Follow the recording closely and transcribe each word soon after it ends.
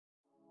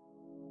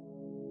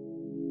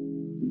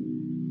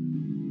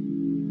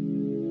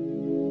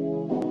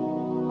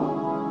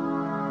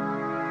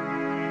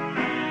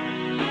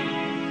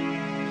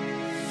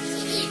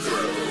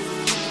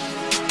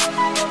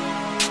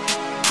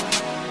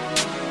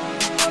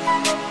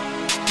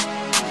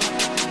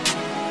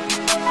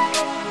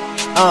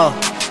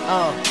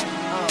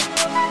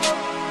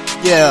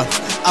Yeah,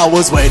 I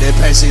was waiting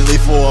patiently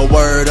for a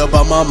word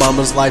about my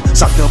mama's life.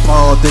 Shocked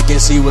upon thinking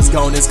she was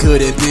gone, this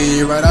couldn't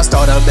be right. I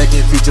started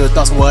making future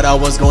thoughts, what I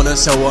was gonna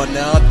show her.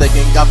 Now I'm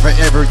thanking God for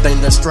everything,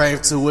 the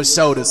strength to his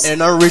shoulders.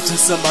 And I'm reaching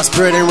to my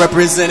spirit and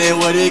representing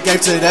what he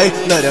gave today.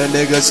 Let a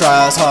nigga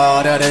try as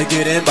hard as they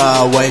get in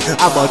my way.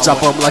 I'ma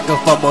drop him like a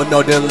fumble,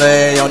 no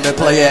delay on the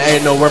play. It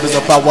ain't no worries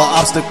about what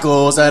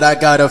obstacles that I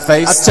gotta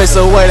face. I chase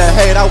away the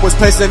hate, I was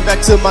pacing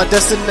back to my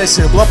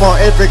destination. Blow up on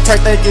every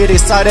track, they get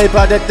excited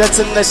by the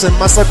detonation.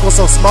 My circle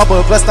so small,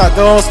 but blessed I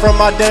goes from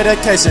my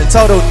dedication.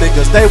 Total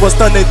niggas, they was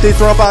stunned and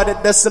dethroned by the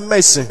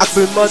decimation. I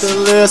feel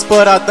motherless,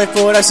 but I'm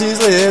thankful that she's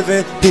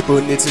living.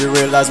 People need to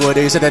realize what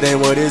is shit, that ain't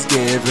what is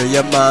given.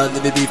 Your mind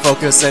need to be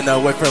focused and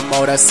away from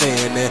all that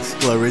sinning.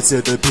 Glory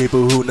to the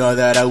people who know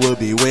that I will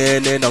be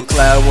winning. I'm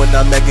glad when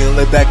I'm making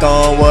look back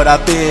on what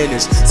I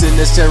finished. Sitting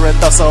there sharing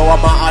thoughts so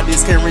all my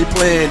ideas can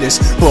replenish.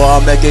 Boy,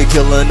 I'm making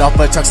killing off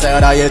the tracks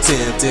that I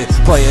attempted.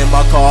 Playing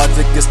my cards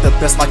against the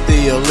best like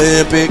the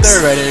Olympics.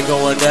 They're ready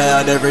going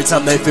down every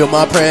time they feel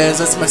my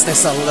presence. Makes they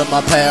settle in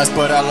my past,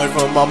 but I learned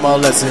from all my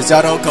lessons.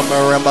 Y'all don't come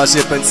around my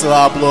ship until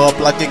I blow up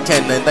like a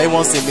cannon. They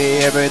won't see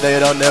me every day,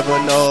 they'll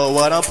never know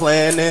what I'm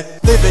planning.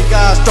 Living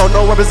God strong,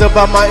 no worries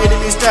about my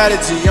enemy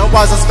strategy. I'm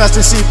wise as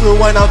master sheep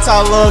when I'm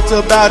tired love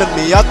to bow to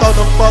me. I throw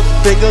them fuck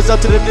fingers up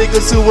to the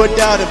niggas who were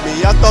doubting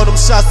me. I throw them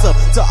shots up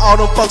to all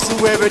them fucks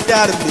who ever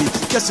doubted me.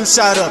 Guess who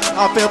shot up?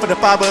 I fell for the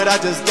fire, but I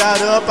just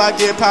got up. I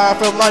get power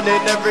from London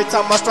every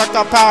time I strike,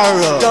 I power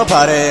up.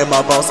 Gunpowder in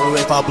my bones, so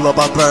if I blow up,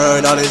 I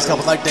burn. All these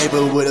couples like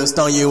David would've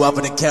stung you off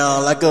in the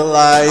count like a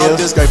liar. I'm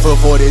just grateful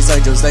for these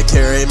angels that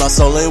carry my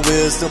soul and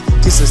wisdom.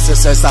 Kisses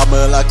success, I'm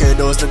unlocking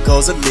doors to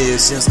goals and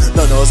missions.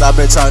 Lord knows I've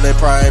been trying to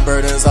pry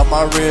burdens off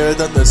my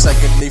rhythm. The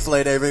second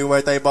deflate every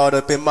word they bought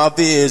up in my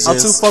visions. I'm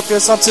too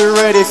focused, I'm too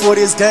ready for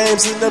these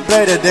games in the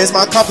better days.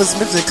 My compass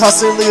moving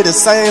constantly the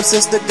same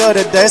since the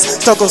gutter days.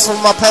 Struggles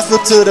from my past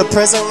look to the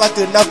present like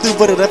a knife through,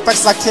 but the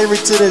facts I carry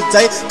to this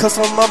day comes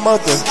from my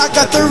mother. I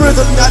got the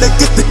rhythm, gotta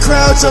get the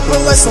crowd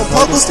jumping like some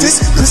pogo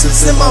sticks.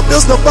 Christmas in my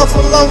bills, no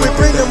buffalo, we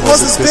bring them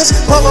horses, bitch.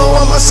 Polo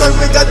on my shirt,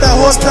 we got that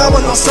horsepower,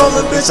 no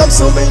strolling, bitch. I'm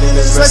zooming in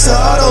this race of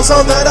autos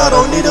on that I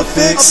don't need a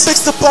fix. I'm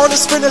fixed up on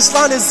this finish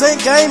line, this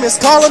end game is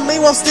calling me.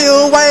 I'm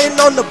still waiting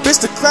on the bitch,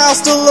 the crowd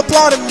still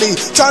applauding me.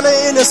 Trying to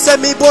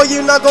intercept me, boy,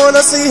 you not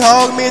gonna see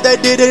hog me. They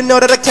didn't know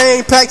that I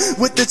came packed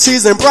with the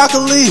cheese and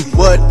broccoli.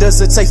 What does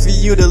it take for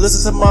you to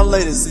listen to my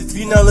latest? If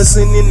you're not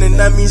listening, then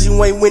that means you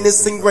ain't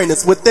witnessing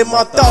greatness. Within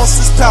my thoughts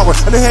is power,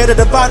 I'm the head of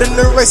the body and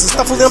the races.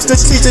 Stuff for them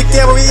strategic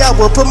area, I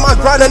will put my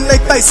grind in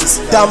their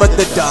faces. Dime at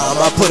the dime,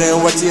 I put in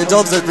work to your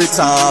drums every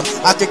time.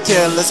 I could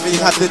care less if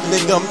you have to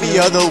think of me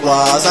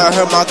otherwise. I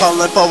heard my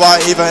calling before I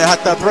even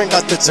had to bring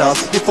out the jump.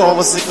 Before I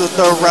was sick with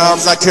the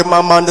rhymes, I kept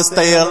my mind to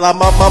stay alive.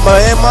 My mama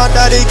and my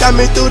daddy got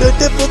me through the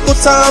difficult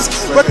times.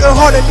 Working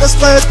hard in the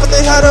slaves, but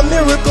they had a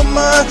miracle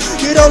mind.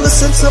 You don't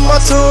listen to my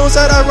tunes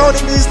that I wrote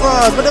in these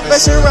lines.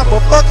 Motivation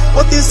rapper, fuck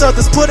what these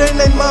others put in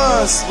their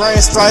minds. Rain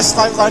strikes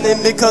like lightning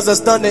because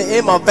it's thunder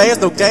in my veins.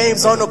 No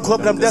games on the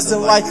court, but I'm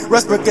destined like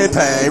respiratory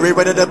pain. We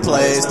ready to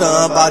play,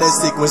 stunned by this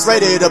sequence,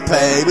 ready to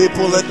pay. We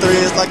pulling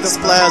threes like the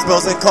splash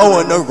bros and coal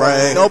in the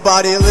rain.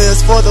 Nobody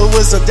lives for the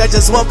wisdom, they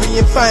just want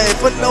me in fame.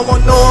 But no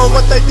one knowing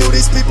what they do,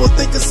 these people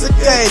think it's a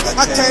game.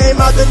 I came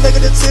out the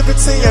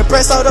negativity and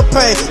embrace all the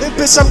pain. And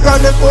bitch, I'm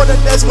grinding for the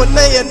next when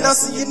they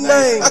announcing your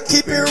name. I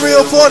keep it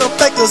real for them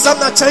fakers, I'm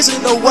not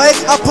changing the way.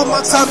 I put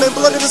my time and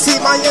blood in the sea,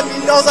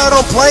 Miami knows I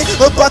don't play.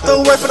 About to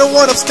wait for the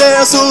one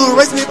upstairs who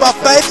raised me by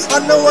faith.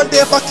 I know one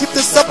day if I keep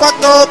this up, I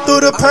go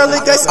through the pearly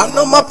gates. I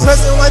know my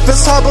present life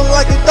is hard, but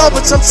like a dog,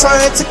 but I'm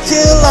trying to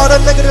kill all the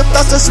negative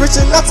thoughts that's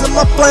reaching out to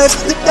my flames.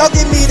 The dog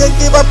in me didn't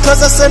give up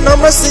cause I said no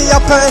mercy, I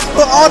pay.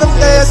 But all them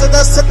days that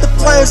I set the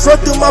flames run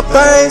through my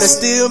veins. They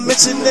still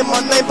mentioning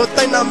my name, but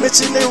they not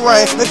mentioning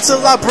rain.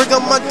 Until I bring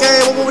up my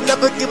game, I will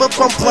never give up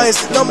on place.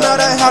 No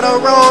matter how the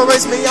road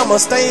race me, I'ma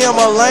stay in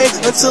my lane.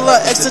 Until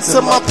I exit to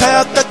my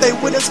path that they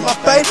witness my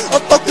fate.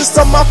 I'm focused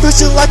on my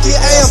future like it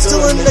ain't, I'm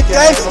still in the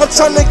game. I'm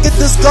trying to get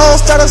this goal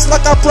status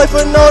like I play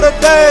for Notre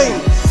Dame.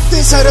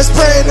 These haters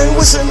praying and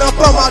wishing up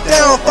on my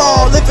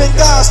downfall. Living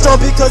God strong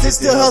because he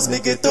still helps me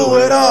get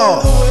through it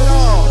all.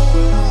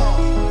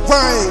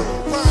 Rain.